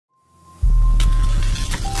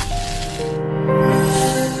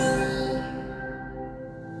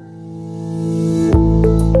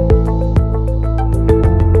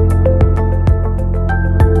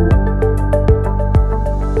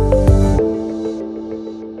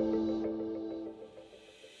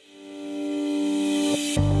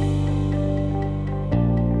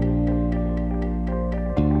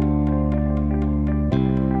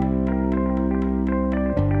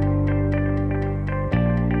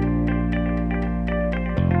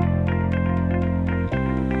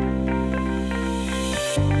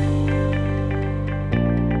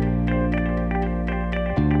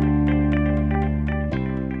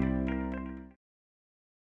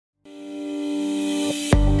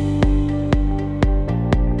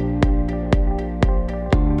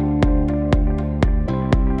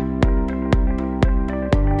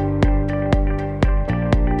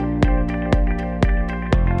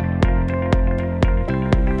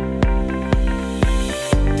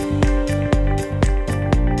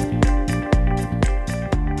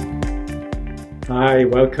Hi,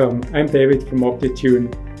 welcome. I'm David from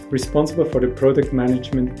Optotune, responsible for the product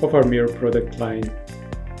management of our mirror product line.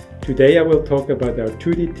 Today I will talk about our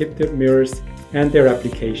 2D tip-top mirrors and their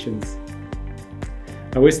applications.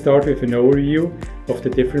 I will start with an overview of the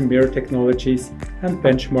different mirror technologies and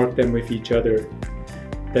benchmark them with each other.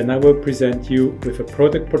 Then I will present you with a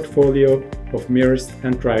product portfolio of mirrors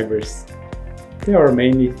and drivers. There are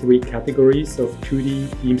mainly three categories of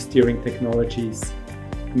 2D beam steering technologies: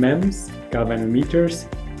 MEMS, galvanometers,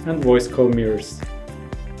 and voice-coil mirrors.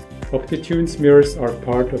 Optotune's mirrors are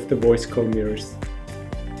part of the voice-coil mirrors.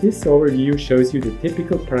 This overview shows you the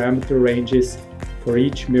typical parameter ranges for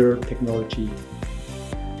each mirror technology.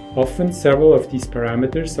 Often several of these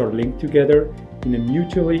parameters are linked together in a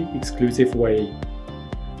mutually exclusive way.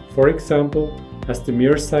 For example, as the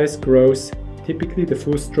mirror size grows, typically the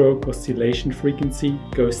full stroke oscillation frequency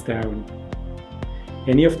goes down.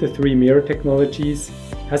 Any of the three mirror technologies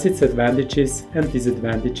has its advantages and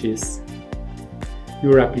disadvantages.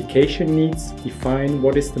 Your application needs define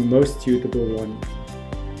what is the most suitable one.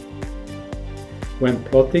 When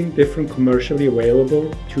plotting different commercially available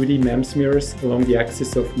 2D MEMS mirrors along the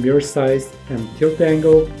axis of mirror size and tilt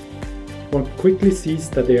angle, one quickly sees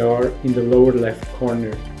that they are in the lower left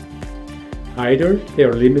corner. Either they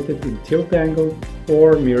are limited in tilt angle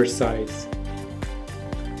or mirror size.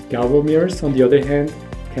 Galvo mirrors, on the other hand,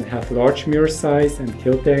 can have large mirror size and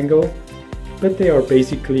tilt angle, but they are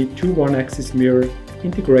basically two one-axis mirrors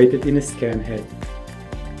integrated in a scan head.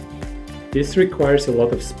 This requires a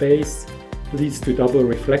lot of space, leads to double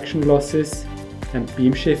reflection losses and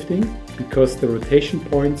beam shifting because the rotation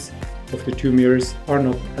points of the two mirrors are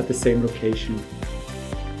not at the same location.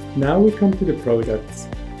 Now we come to the products.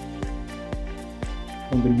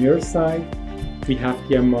 On the mirror side, we have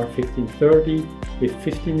the MR1530 with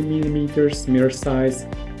 15mm mirror size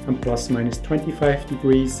and ±25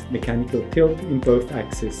 degrees mechanical tilt in both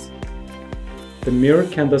axes. The mirror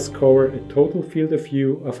can thus cover a total field of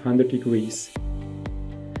view of 100 degrees.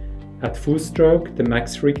 At full stroke, the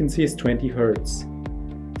max frequency is 20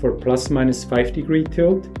 Hz. For ±5 degree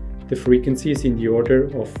tilt, the frequency is in the order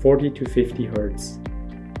of 40 to 50 Hz.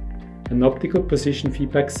 An optical position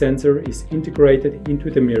feedback sensor is integrated into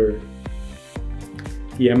the mirror.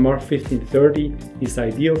 The MR1530 is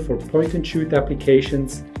ideal for point-and-shoot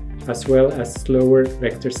applications as well as slower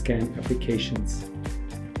vector scan applications.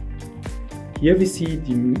 Here we see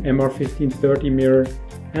the MR1530 mirror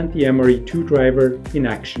and the MRE2 driver in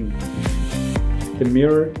action. The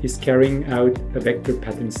mirror is carrying out a vector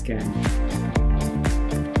pattern scan.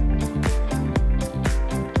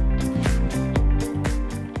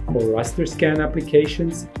 For raster scan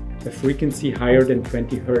applications, a frequency higher than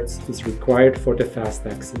 20 Hz is required for the fast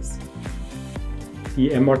axis. The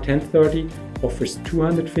MR1030 offers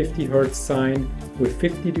 250 Hz sine with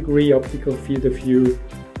 50 degree optical field of view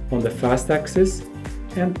on the fast axis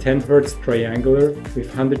and 10 Hz triangular with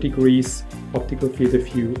 100 degrees optical field of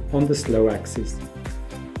view on the slow axis.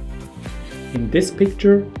 In this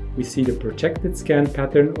picture, we see the projected scan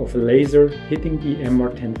pattern of a laser hitting the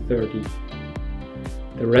MR1030.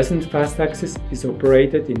 The resonant fast axis is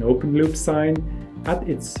operated in open loop sine at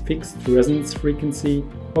its fixed resonance frequency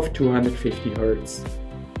of 250 Hz.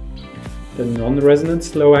 The non-resonant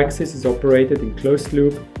slow axis is operated in closed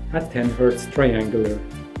loop at 10 Hz triangular.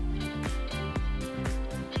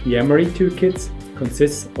 The MRE2 kit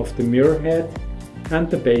consists of the mirror head and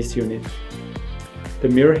the base unit. The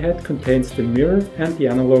mirror head contains the mirror and the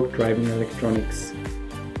analog driving electronics.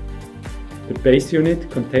 The base unit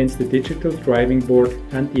contains the digital driving board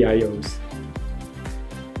and the I/Os.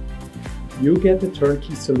 You get a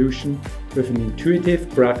turnkey solution with an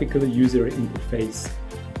intuitive graphical user interface.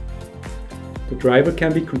 The driver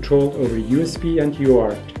can be controlled over USB and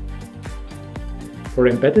UART. For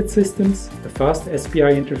embedded systems, a fast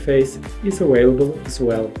SPI interface is available as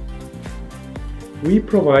well. We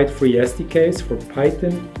provide free SDKs for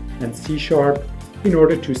Python and C# in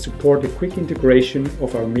order to support a quick integration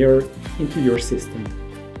of our mirror into your system.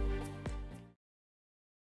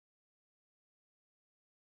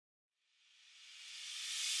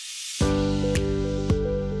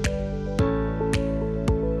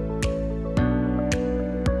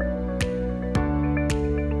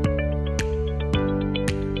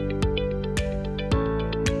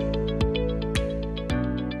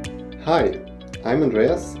 Hi, I'm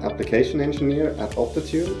Andreas, Application Engineer at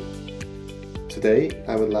Optotune. Today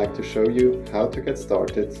I would like to show you how to get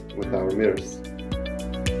started with our mirrors.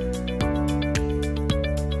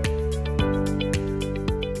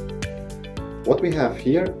 What we have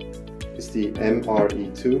here is the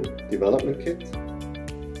MRE2 development kit,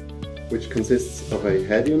 which consists of a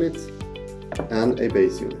head unit and a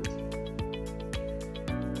base unit.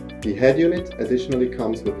 The head unit additionally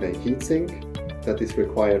comes with a heatsink that is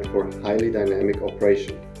required for highly dynamic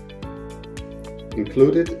operation.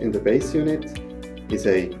 Included in the base unit is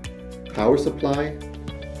a power supply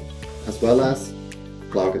as well as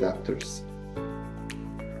plug adapters.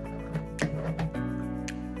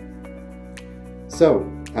 So,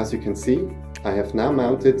 as you can see, I have now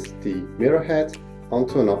mounted the mirror head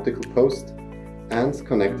onto an optical post and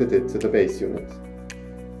connected it to the base unit.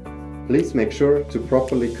 Please make sure to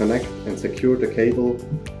properly connect and secure the cable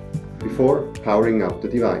before powering up the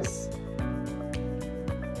device.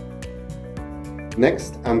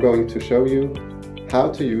 Next, I'm going to show you how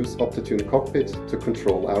to use Optotune Cockpit to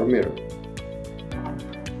control our mirror.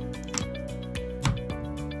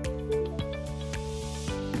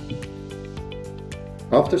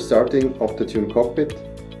 After starting Optotune Cockpit,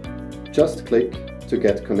 just click to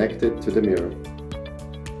get connected to the mirror.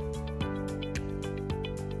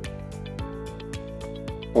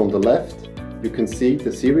 On the left, you can see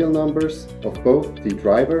the serial numbers of both the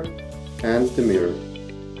driver and the mirror.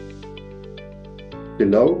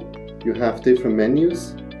 Below, you have different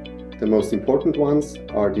menus. The most important ones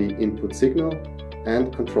are the input signal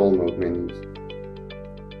and control mode menus.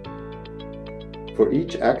 For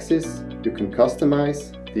each axis, you can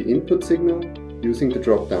customize the input signal using the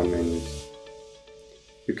drop-down menus.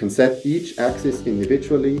 You can set each axis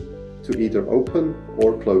individually to either open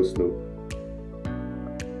or closed loop.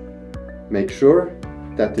 Make sure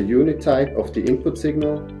that the unit type of the input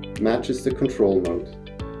signal matches the control mode.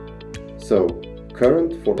 So,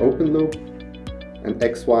 current for open loop and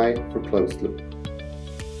XY for closed loop.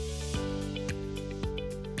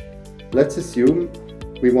 Let's assume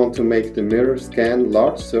we want to make the mirror scan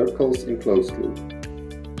large circles in closed loop.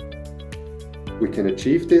 We can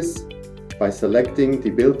achieve this by selecting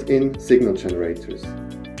the built-in signal generators.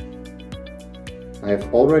 I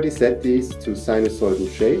have already set these to sinusoidal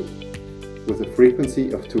shape with a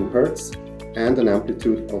frequency of 2 Hz and an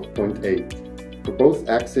amplitude of 0.8 for both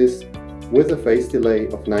axes, with a phase delay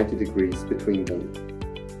of 90 degrees between them.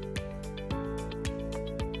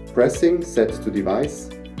 Pressing Set to Device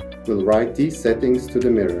will write these settings to the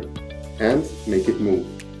mirror and make it move.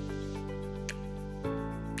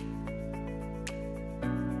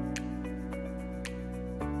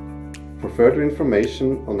 For further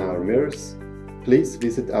information on our mirrors, please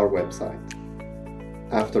visit our website.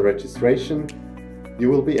 After registration, you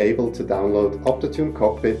will be able to download Optotune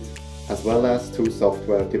Cockpit as well as 2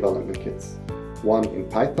 software development kits, one in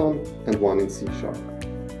Python and one in C#.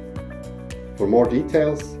 For more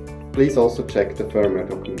details, please also check the firmware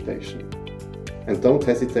documentation. And don't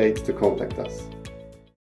hesitate to contact us.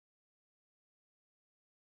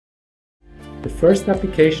 The first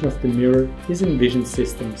application of the mirror is in vision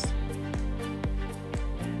systems.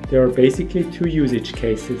 There are basically 2 usage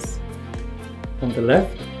cases. On the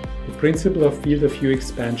left, the principle of field of view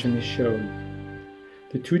expansion is shown.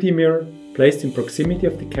 The 2D mirror, placed in proximity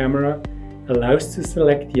of the camera, allows to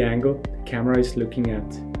select the angle the camera is looking at.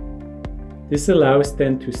 This allows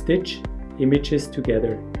then to stitch images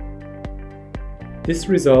together. This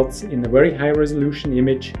results in a very high resolution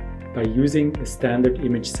image by using a standard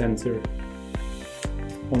image sensor.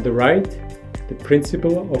 On the right, the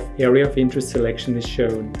principle of area of interest selection is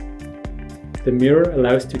shown. The mirror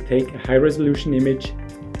allows to take a high-resolution image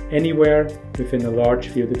anywhere within a large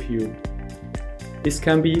field of view. This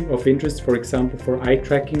can be of interest, for example, for eye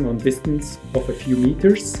tracking on distance of a few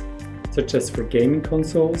meters, such as for gaming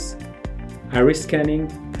consoles, iris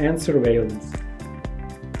scanning, and surveillance.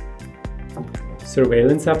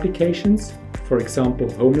 Surveillance applications, for example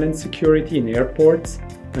homeland security in airports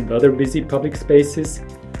and other busy public spaces,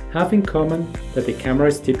 have in common that the camera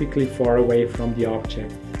is typically far away from the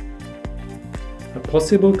object. A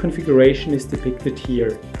possible configuration is depicted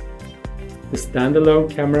here. The standalone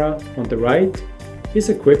camera on the right is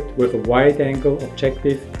equipped with a wide-angle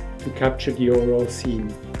objective to capture the overall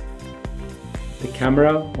scene. The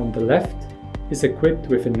camera on the left is equipped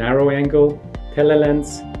with a narrow-angle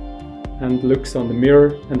telelens and looks on the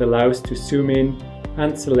mirror and allows to zoom in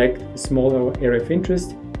and select a smaller area of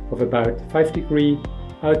interest of about 5 degrees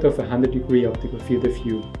out of a 100 degree optical field of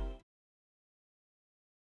view.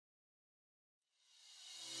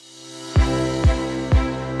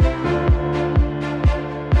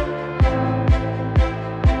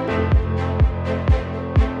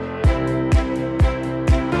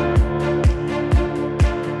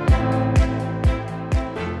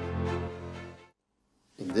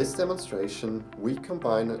 In this demonstration, we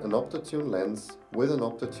combine an Optotune lens with an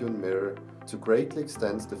Optotune mirror to greatly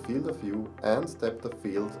extend the field of view and depth of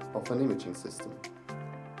field of an imaging system.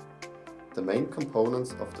 The main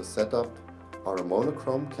components of the setup are a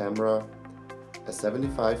monochrome camera a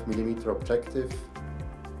 75mm objective,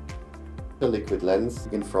 a liquid lens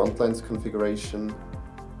in front lens configuration,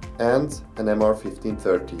 and an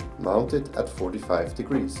MR1530 mounted at 45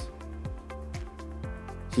 degrees.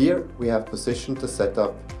 Here we have positioned the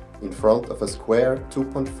setup in front of a square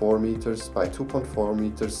 2.4 meters by 2.4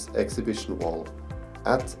 meters exhibition wall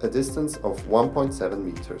at a distance of 1.7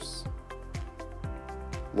 meters.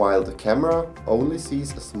 While the camera only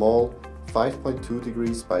sees a small 5.2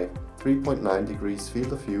 degrees by 3.9 degrees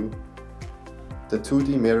field of view, the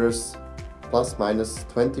 2D mirror's plus-minus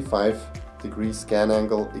 25 degree scan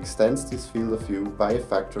angle extends this field of view by a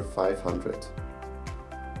factor of 500.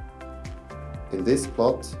 In this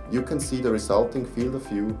plot, you can see the resulting field of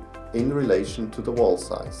view in relation to the wall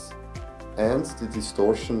size and the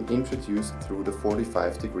distortion introduced through the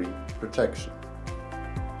 45-degree projection.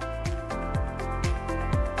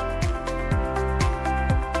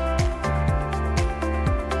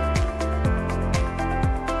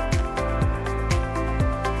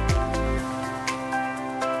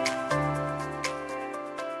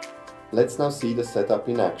 Let's now see the setup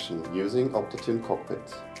in action using Optotune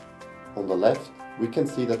Cockpit. On the left, we can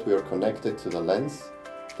see that we are connected to the lens,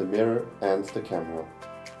 the mirror and the camera.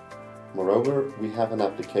 Moreover, we have an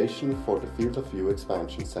application for the field of view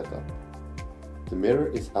expansion setup. The mirror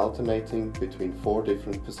is alternating between 4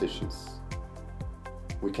 different positions.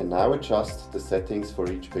 We can now adjust the settings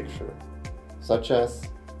for each picture, such as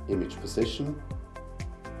image position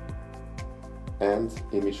and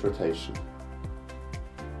image rotation.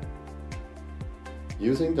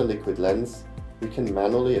 Using the liquid lens, we can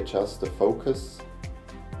manually adjust the focus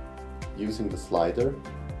using the slider,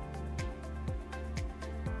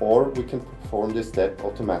 or we can perform this step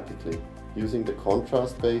automatically using the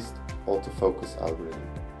contrast-based autofocus algorithm.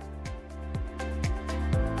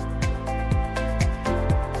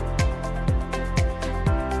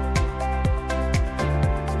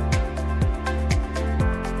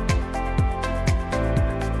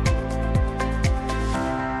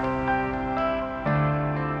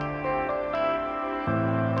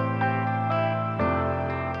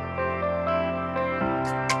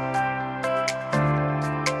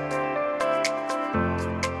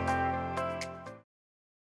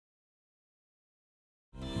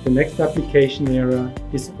 The next application area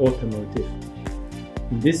is automotive.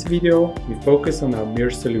 In this video, we focus on our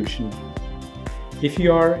mirror solution. If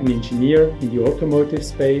you are an engineer in the automotive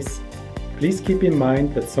space, please keep in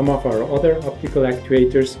mind that some of our other optical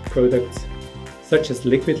actuators products, such as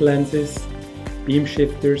liquid lenses, beam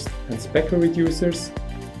shifters and speckle reducers,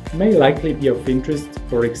 may likely be of interest,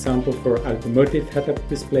 for example for automotive head-up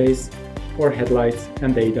displays or headlights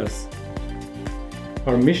and ADAS.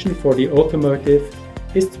 Our mission for the automotive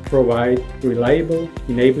is to provide reliable,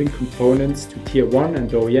 enabling components to Tier 1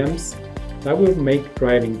 and OEMs that will make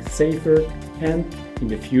driving safer and, in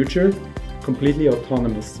the future, completely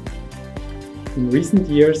autonomous. In recent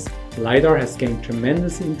years, LiDAR has gained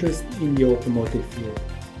tremendous interest in the automotive field.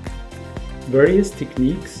 Various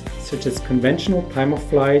techniques, such as conventional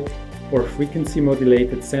time-of-flight or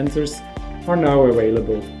frequency-modulated sensors, are now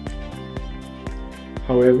available.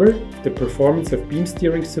 However, the performance of beam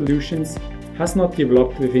steering solutions has not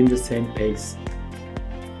developed within the same pace.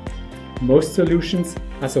 Most solutions,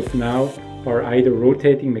 as of now, are either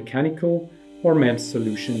rotating mechanical or MEMS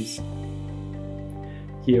solutions.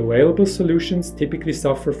 The available solutions typically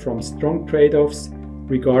suffer from strong trade-offs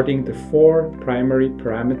regarding the 4 primary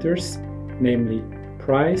parameters, namely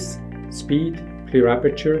price, speed, clear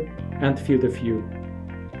aperture, and field of view.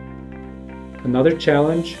 Another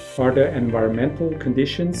challenge are the environmental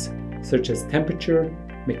conditions such as temperature,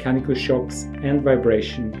 mechanical shocks and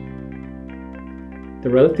vibration. The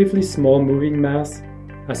relatively small moving mass,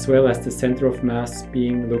 as well as the center of mass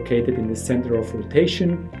being located in the center of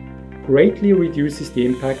rotation, greatly reduces the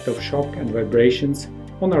impact of shock and vibrations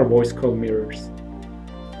on our voice-coil mirrors.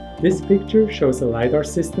 This picture shows a LiDAR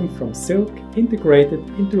system from Silk integrated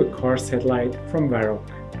into a car's headlight from Varroc.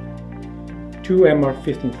 2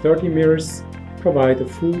 MR1530 mirrors provide a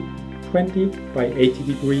full 20 by 80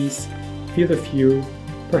 degrees field of view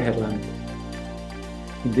per headlamp.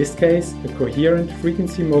 In this case, a coherent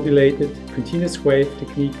frequency-modulated continuous wave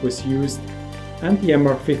technique was used, and the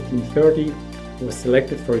MR1530 was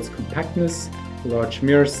selected for its compactness, large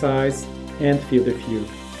mirror size, and field of view.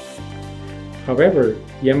 However,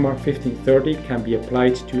 the MR1530 can be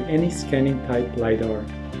applied to any scanning type LiDAR.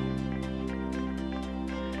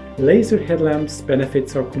 Laser headlamps'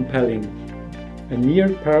 benefits are compelling. A near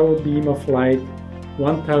parallel beam of light,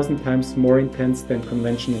 1000 times more intense than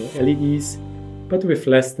conventional LEDs, but with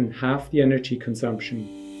less than half the energy consumption.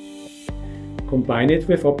 Combine it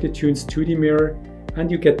with Optotune's 2D mirror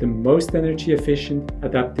and you get the most energy efficient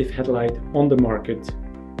adaptive headlight on the market.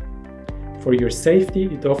 For your safety,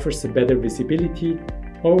 it offers a better visibility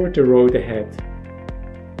over the road ahead.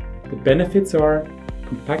 The benefits are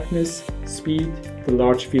compactness, speed, the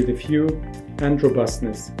large field of view, and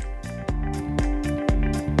robustness.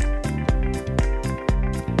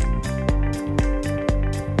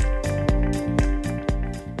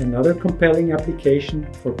 Another compelling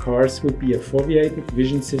application for cars would be a foveated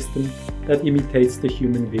vision system that imitates the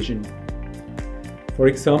human vision. For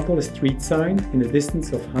example, a street sign in a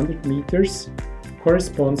distance of 100 meters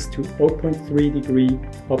corresponds to 0.3 degree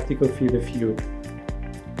optical field of view.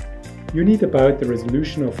 You need about the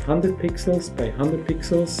resolution of 100 pixels by 100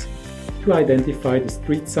 pixels to identify the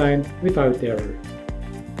street sign without error.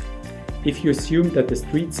 If you assume that the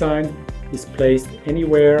street sign is placed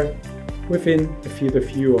anywhere within a field of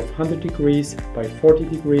view of 100 degrees by 40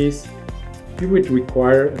 degrees, you would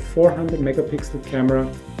require a 400 megapixel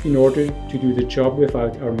camera in order to do the job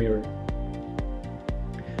without our mirror.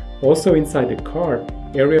 Also inside the car,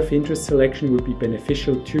 area of interest selection would be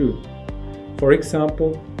beneficial too. For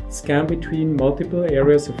example, scan between multiple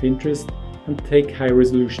areas of interest and take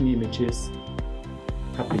high-resolution images.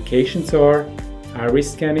 Applications are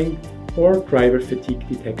iris scanning or driver fatigue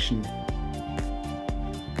detection.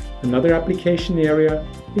 Another application area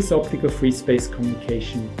is optical free space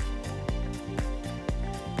communication.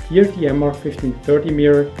 Here the MR1530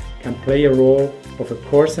 mirror can play a role of a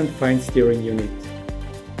coarse and fine steering unit.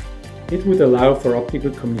 It would allow for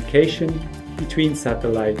optical communication between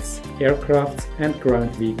satellites, aircrafts and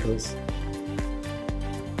ground vehicles.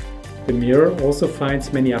 The mirror also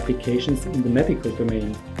finds many applications in the medical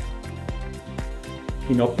domain.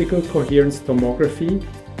 In optical coherence tomography,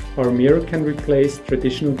 our mirror can replace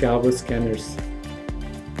traditional galvo scanners.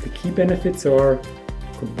 The key benefits are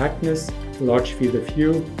compactness, large field of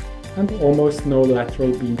view, and almost no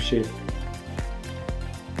lateral beam shift.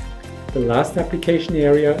 The last application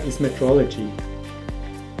area is metrology.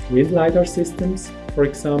 Wind LiDAR systems, for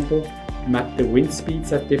example, map the wind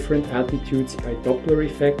speeds at different altitudes by Doppler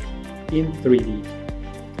effect in 3D.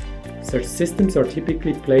 Such systems are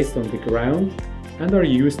typically placed on the ground and are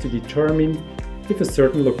used to determine if a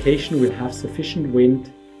certain location will have sufficient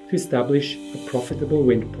wind to establish a profitable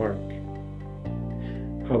wind park.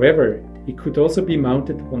 However, it could also be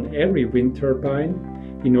mounted on every wind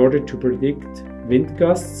turbine in order to predict wind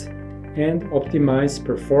gusts and optimize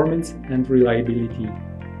performance and reliability.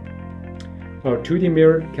 Our 2D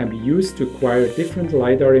mirror can be used to acquire different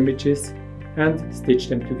LiDAR images and stitch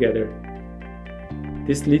them together.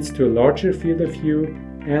 This leads to a larger field of view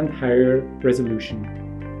and higher resolution.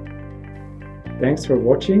 Thanks for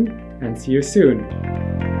watching and see you soon!